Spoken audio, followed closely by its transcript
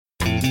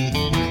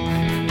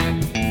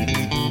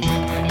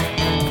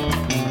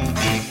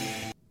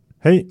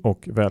Hej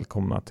och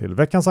välkomna till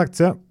veckans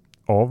aktie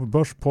av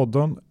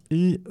Börspodden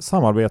i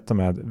samarbete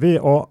med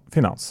VA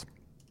Finans.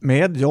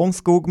 Med John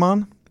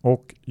Skogman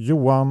och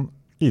Johan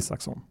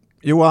Isaksson.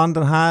 Johan,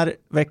 den här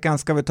veckan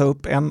ska vi ta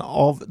upp en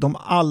av de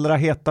allra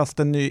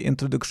hetaste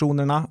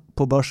nyintroduktionerna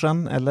på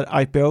börsen,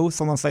 eller IPO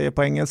som man säger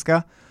på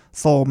engelska,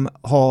 som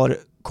har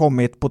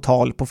kommit på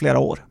tal på flera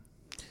år.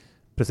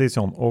 Precis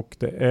John, och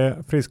det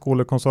är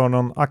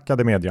friskolekoncernen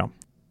AcadeMedia.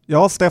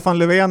 Ja, Stefan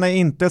Löfven är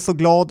inte så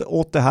glad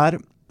åt det här,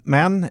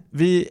 men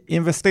vi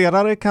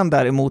investerare kan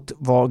däremot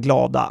vara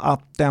glada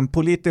att den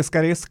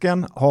politiska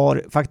risken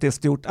har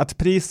faktiskt gjort att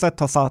priset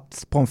har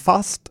satts på en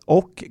fast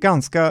och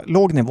ganska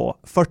låg nivå,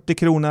 40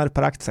 kronor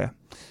per aktie.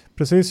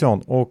 Precis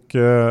John, och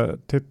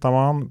tittar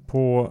man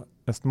på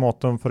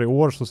estimaten för i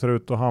år så ser det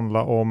ut att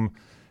handla om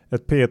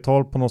ett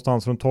P-tal på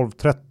någonstans runt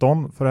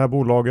 12-13 för det här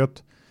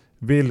bolaget,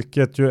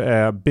 vilket ju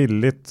är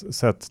billigt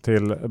sett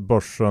till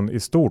börsen i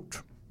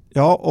stort.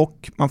 Ja,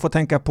 och man får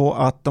tänka på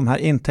att de här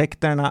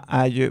intäkterna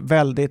är ju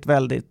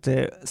väldigt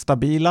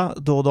stabila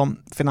då de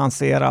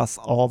finansieras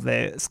av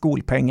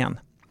skolpengen.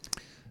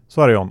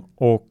 Så är det John.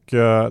 Och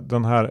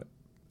den här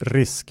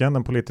risken,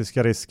 den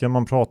politiska risken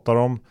man pratar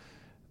om,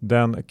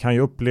 den kan ju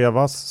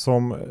upplevas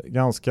som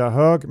ganska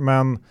hög,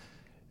 men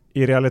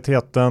i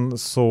realiteten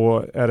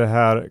så är det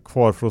här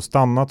kvar för att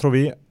stanna tror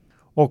vi.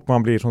 Och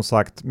man blir som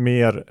sagt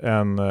mer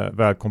än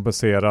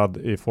välkompenserad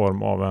i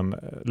form av en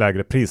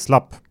lägre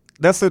prislapp.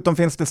 Dessutom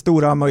finns det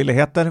stora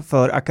möjligheter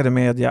för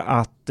AcadeMedia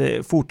att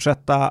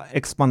fortsätta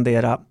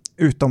expandera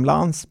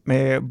utomlands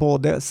med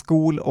både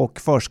skol- och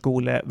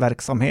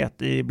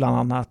förskoleverksamhet i bland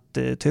annat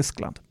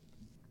Tyskland.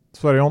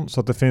 Så är det John, så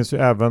att det finns ju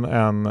även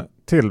en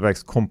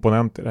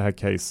tillväxtkomponent i det här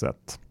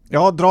caset.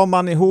 Ja, drar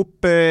man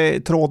ihop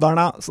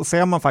trådarna så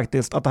ser man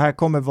faktiskt att det här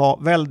kommer vara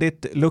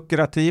väldigt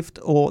lukrativt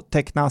att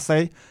teckna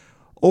sig.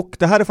 Och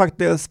det här är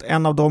faktiskt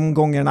en av de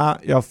gångerna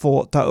jag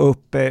får ta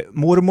upp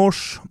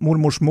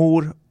mormors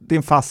mor,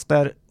 din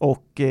faster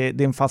och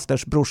din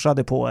fasters brorsa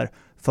depåer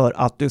för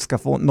att du ska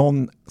få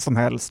någon som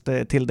helst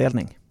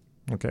tilldelning.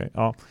 Okej,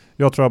 ja.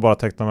 Jag tror jag bara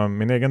tecknar med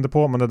min egen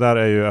depå, men det där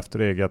är ju efter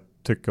eget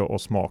tycke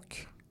och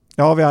smak.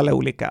 Ja, vi är alla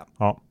olika.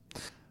 Ja.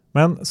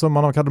 Men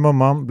summan av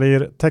kardemumman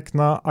blir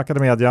teckna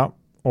AcadeMedia,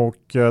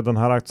 och den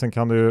här aktien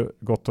kan du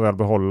gott och väl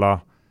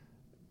behålla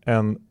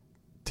en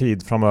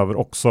tid framöver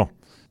också.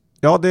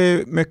 Ja, det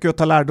är mycket att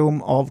ta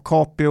lärdom av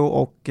Capio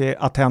och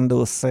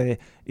Attendos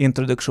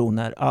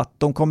introduktioner. Att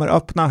de kommer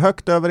öppna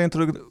högt över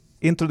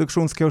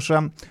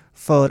introduktionskursen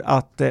för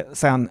att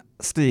sen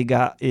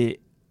stiga i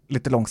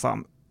lite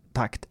långsam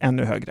takt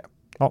ännu högre.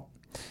 Ja.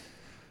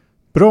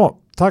 Bra,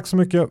 tack så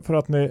mycket för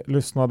att ni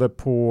lyssnade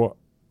på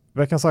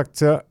veckans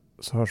aktie,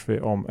 så hörs vi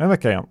om en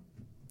vecka igen.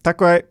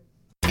 Tack och hej!